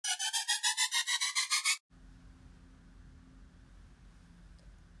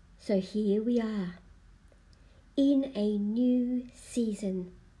So here we are, in a new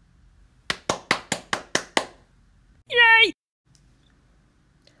season. Yay!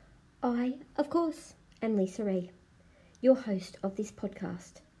 I, of course, am Raie, your host of this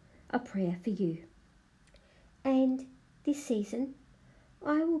podcast, A Prayer for You. And this season,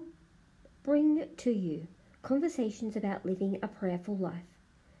 I will bring to you conversations about living a prayerful life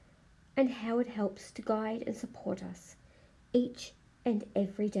and how it helps to guide and support us each and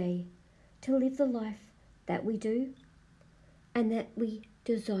every day to live the life that we do and that we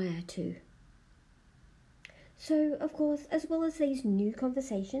desire to. So, of course, as well as these new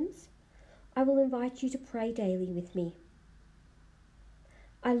conversations, I will invite you to pray daily with me.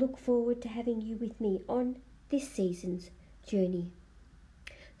 I look forward to having you with me on this season's journey.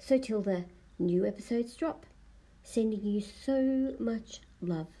 So till the new episodes drop, sending you so much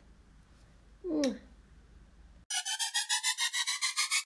love.